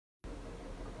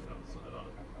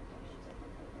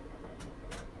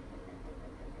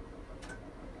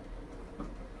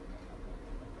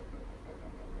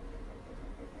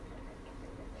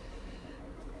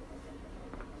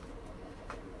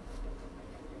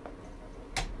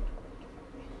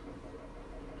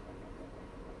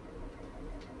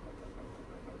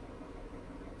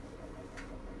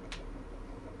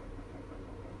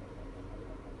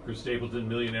Chris Stapleton,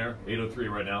 millionaire, 803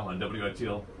 right now on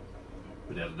WITL.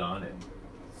 Banana Don and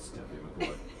Stephanie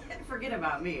McCoy. Forget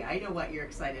about me. I know what you're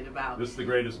excited about. This is the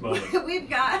greatest moment. We've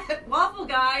got Waffle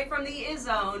Guy from the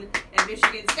I-Zone at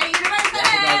Michigan State University.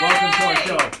 Waffle Guy, welcome to our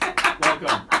show.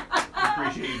 Welcome.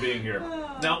 Appreciate you being here.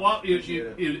 Now,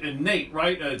 and Nate,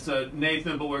 right? It's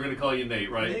Nathan, but we're going to call you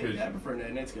Nate, right? Nate, yeah, I prefer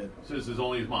Nate. Nate's good. So this is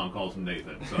only his mom calls him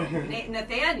Nathan. So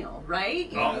Nathaniel, right?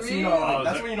 Oh, so you know,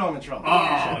 that's when you know I'm in trouble.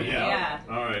 Oh, yeah.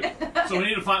 All right. So we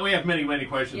need to find. We have many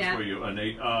questions for you,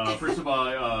 Nate. First of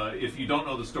all, if you don't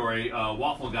know the story,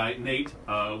 Waffle Guy Nate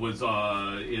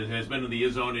has been in the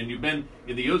I-Zone, and you've been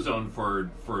in the I-Zone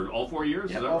for all 4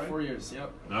 years. Yep, is that all right? 4 years.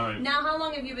 Yep. All right. Now, how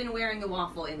long have you been wearing the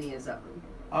waffle in the I-Zone?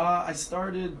 I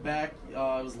started back, it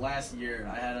was last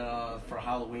year. I had, for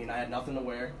Halloween, I had nothing to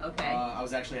wear. Okay. I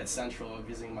was actually at Central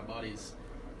visiting my buddies.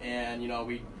 And, you know,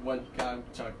 we went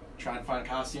to try and find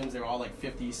costumes. They were all like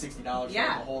 $50, $60 for the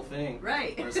whole thing.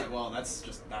 Right. Where it's like, well, that's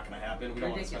just not going to happen. We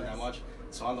don't want to spend that much.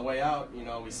 So on the way out, you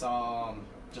know, we saw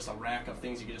just a rack of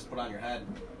things you could just put on your head.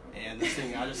 And this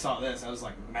thing, I just saw this. I was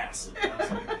like, massive. I was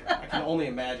like, I can only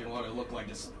imagine what it looked like,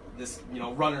 just this, you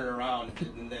know, running around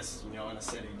in this, you know, in a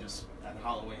city, just at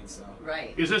Halloween. So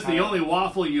right. Is this the only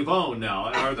waffle you've owned now?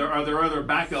 Are there other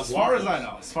backup as waffles?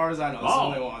 As far as I know, it's the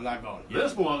only one I've owned. Yeah.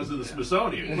 This belongs to the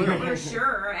Smithsonian, clearly. For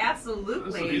sure,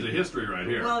 absolutely. This is a piece of history right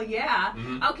here. Well, yeah.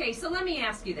 Okay, so let me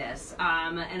ask you this,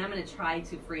 and I'm going to try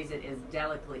to phrase it as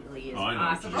delicately as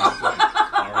possible.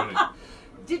 Already.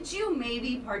 Did you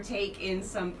maybe partake in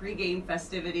some pregame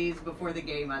festivities before the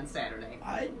game on Saturday?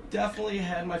 I definitely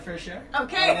had my fair share.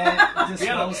 Okay. I won't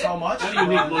disclose how much. That's a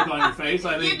unique look on your face.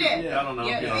 I think. You did. I don't know.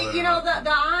 You know,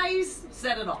 the eyes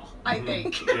said it all, I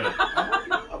think. Yeah.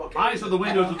 Eyes are the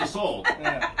windows of the soul.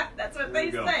 Yeah. That's what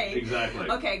they say. Exactly.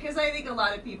 Okay, because I think a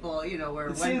lot of people, you know, were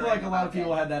It seems like a lot of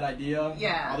people had that idea.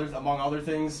 Yeah. Among other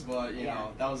things, but, you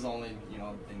know, that was the only, you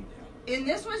know, thing. Yeah. And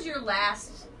this was your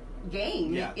last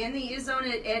game in the I-Zone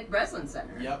at Breslin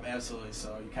Center. Yep, absolutely.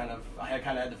 So you I kind of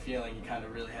had the feeling you kind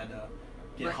of really had to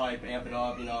get hype, amp it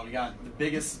up. You know, we got the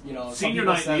biggest, you know, senior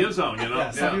night in the I-Zone. You know, yeah,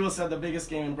 some people said the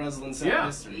biggest game in Breslin Center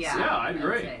history. Yeah, so, I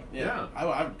agree. Yeah,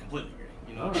 I completely agree.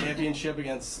 You know, championship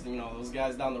against, you know, those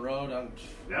guys down the road.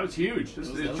 That was huge.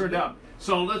 It turned out.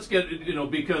 So let's get, you know,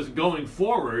 because going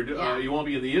forward, you won't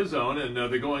be in the I-Zone, and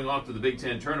they're going off to the Big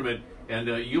Ten tournament, and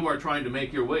you are trying to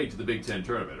make your way to the Big Ten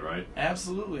tournament, right?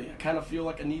 Absolutely. I kind of feel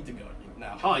like I need to go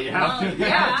now. Oh, you have to. You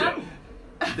have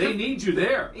to. They need you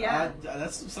there. Yeah.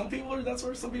 That's what some people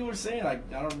are saying. I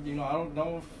don't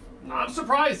know if. I'm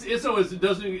surprised ISO is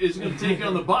going to take you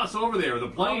on the bus over there, or the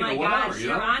plane, or whatever. Oh my gosh, you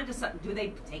know? you're on to something. Do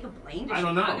they take a plane to I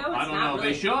don't know. Chicago? I don't know. Really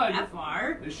They should. that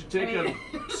far. They should take a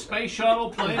space shuttle,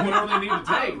 plane, whatever they need to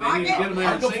take. They need to get them there.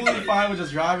 I'm completely fine with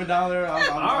just driving down there. All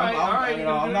right. You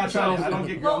know, I'm not trying. I'm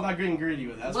not getting greedy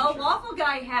with that. Well, Waffle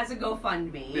Guy has a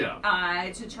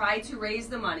GoFundMe to try to raise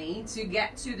the money to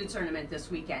get to the tournament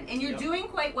this weekend, and you're doing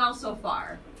quite well so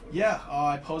far. Yeah,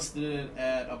 I posted it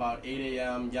at about 8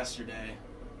 a.m. yesterday.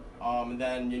 And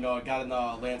then, you know, it got in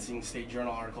the Lansing State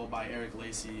Journal article by Eric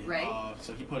Lacey. Right.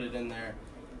 So he put it in there.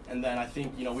 And then I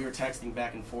think, you know, we were texting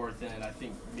back and forth, and I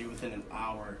think maybe within an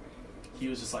hour, he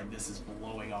was just like, this is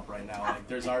blowing up right now. Like,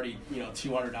 there's already, you know,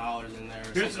 $200 in there.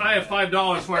 I have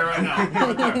 $5 for you right now.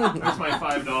 That's my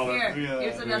 $5.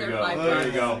 Here's another $5. There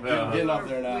you go. Getting up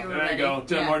there now. There you go.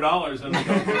 $10 more.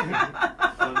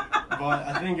 But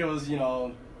I think it was, you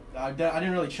know, I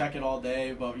didn't really check it all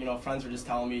day, but, you know, friends were just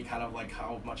telling me kind of like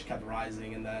how much it kept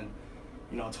rising, and then,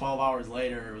 you know, 12 hours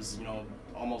later, it was, you know,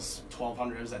 almost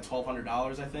 $1,200. It was at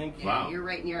 $1,200, I think. Yeah, wow. You're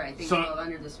right near, I think, so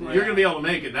 1,200 this morning. You're going to be able to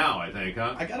make it now, I think,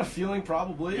 huh? I got a feeling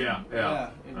probably. Yeah.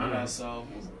 You know, so.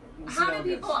 How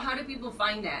do people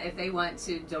find that if they want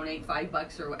to donate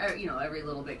 $5 or, you know, every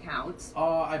little bit counts?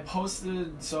 I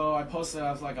posted as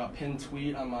like a pinned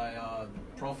tweet on my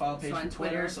profile page on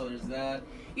Twitter, so there's that.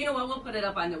 You know what? We'll put it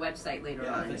up on the website later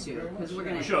on too, because we're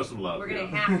gonna show some love. We're gonna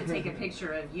have to take a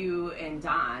picture of you and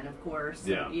Don, of course.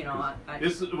 Yeah. You know,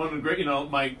 this is one of the great. You know,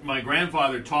 my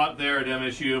grandfather taught there at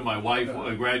MSU. My wife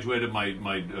graduated. My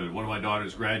one of my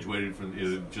daughters graduated from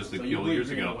just a few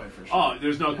years ago. Sure. Oh,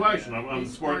 there's no question. I'm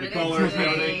sporting the colors and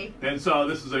everything, and so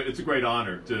it's a great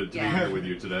honor to be here with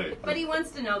you today. But he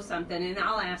wants to know something, and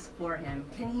I'll ask for him.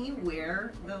 Can he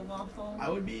wear the waffle? I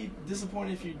would be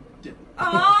disappointed if you didn't.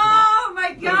 Oh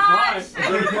my gosh!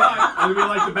 I'm gonna be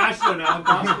like the Bachelor now and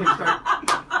possibly start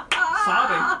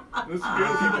sobbing. This is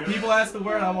good. People ask to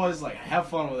wear it. I'm always like, have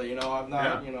fun with it. You know, I'm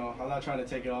not. You know, I'm not trying to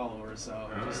take it all over. So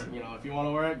just, you know, if you want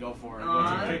to wear it, go for it. You want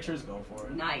to take pictures, go for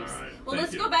it. Nice. Well,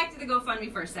 let's go back to the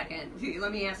GoFundMe for a second.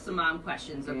 Let me ask some mom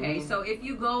questions, okay? So if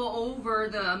you go over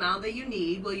the amount that you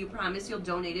need, will you promise you'll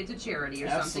donate it to charity or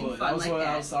something fun like that?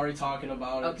 I was already talking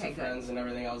about it to friends and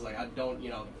everything. I was like, I don't, you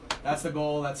know, that's the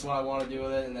goal. That's what I want to do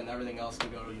with it, and then everything else can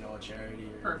go to, you know, a charity.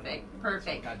 Or,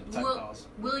 Perfect. Kind of type cause.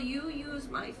 Will you use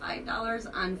my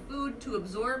 $5 on food to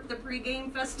absorb the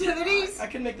pregame festivities? I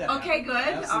can make that. Okay, happen. good.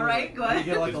 Absolutely. All right, good. Maybe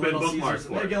get like a little Caesars.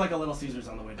 Maybe get like a little Caesars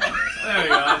on the way down. There you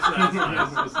go. That's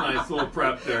nice. That's nice little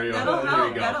prep there. That'll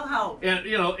help. That'll help. And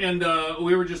you know, and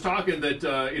we were just talking that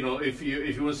you know, if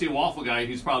you want to see Waffle Guy,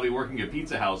 he's probably working at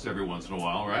Pizza House every once in a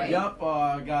while, right? Yep.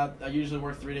 I usually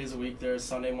work 3 days a week there: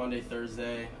 Sunday, Monday,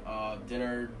 Thursday.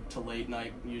 Dinner to late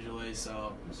night usually.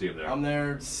 So see him there. I'm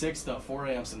there 6 to 4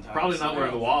 a.m. sometimes. Probably not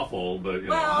wearing the waffle, but you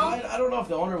know. I don't know if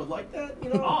the owner would like that.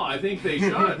 You know. Oh, I think they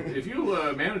should. If you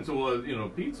manage to you know,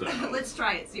 pizza. Let's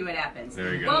try it. See what happens.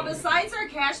 There you go. Well, besides our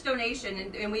cash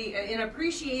donation, and we in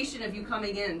appreciation of you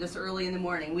coming in this early in the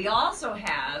morning, we also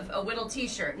have a WITL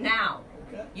T-shirt. Now,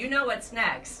 you know what's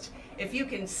next. If you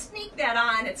can sneak that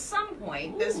on at some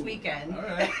point this weekend, all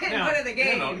right. in one of the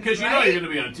games, because you know you're going to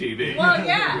be on TV. Well,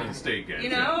 yeah. You're in the state game. You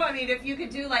know, I mean, if you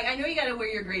could do like, I know you got to wear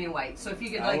your green and white, so if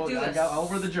you could like I'll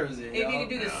wear the jersey. If you could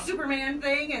do the Superman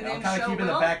thing and then I'll kind of keep it in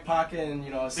the back pocket and, you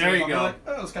know, there you go. Like,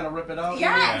 let's kind of rip it out.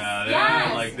 Yes,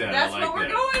 I like that. That's I like what we're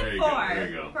that. going for. There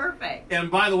you go. Perfect. And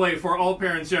by the way, for all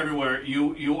parents everywhere,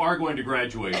 you are going to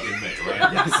graduate in May,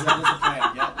 right? Yes, that is the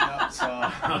plan. Yep. So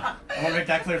I want to make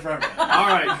that clear for everyone. All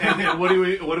right. And then what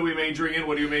are we majoring in?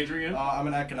 What are you majoring in? I'm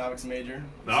an economics major.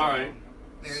 All right.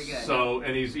 Very good. So,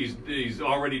 and he's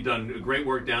already done great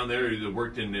work down there. He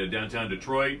worked in downtown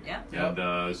Detroit. Yep.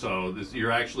 And so you're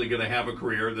actually going to have a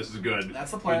career. This is good. That's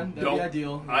the plan. That'd be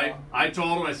ideal. I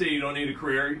told him, I say, you don't need a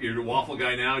career. You're a Waffle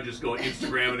Guy now. Just go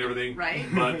Instagram and everything. Right.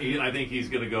 But I think he's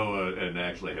going to go and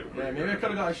actually have a career. Yeah, maybe I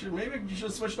could have gone. Maybe you should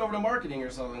have switched over to marketing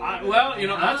or something. Well, you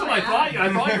know, that's what I thought.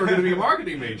 I thought you were going to be a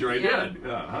marketing major. I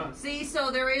did. See, so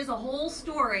there is a whole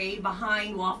story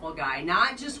behind Waffle Guy,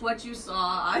 not just what you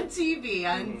saw on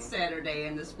TV on Saturday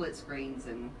and the split screens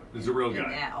and there's a real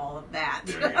guy. All of that.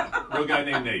 There you go. Real guy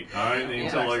named Nate. All right, and you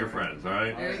tell all your friends. All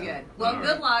right. Very good. Well,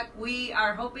 good luck. We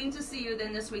are hoping to see you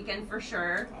then this weekend for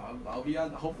sure. I'll be on.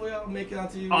 Hopefully, I'll make it on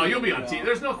TV. Oh, you'll be on TV.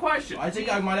 There's no question. I think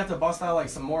I might have to bust out like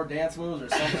some more dance moves or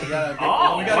something. We might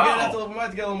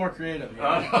have to get a little more creative. You know?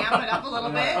 Amp it up a little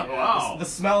bit. Wow. The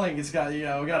smelling has got. You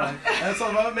know, we gotta.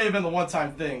 That may have been the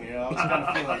one-time thing. You know, I'm just kind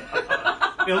of feeling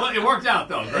it. It worked out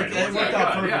though. Great. It worked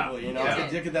out perfectly. You know,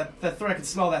 I could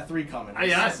smell that 3 coming.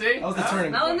 Yeah, see. That was the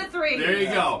turning point. Smelling the 3. There you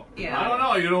go. Yeah. I don't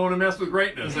know. You don't want to mess with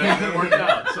greatness. It worked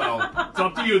out. So it's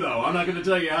up to you, though. I'm not going to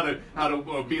tell you how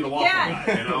to be the waffle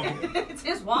guy. You know. It's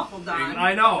his waffle, Don.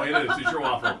 I know it is. It's your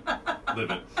waffle.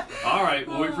 Live it. All right.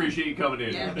 Well, we appreciate you coming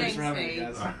in. Yeah, thanks, for having me,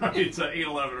 guys. All right, it's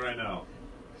 8:11 right now.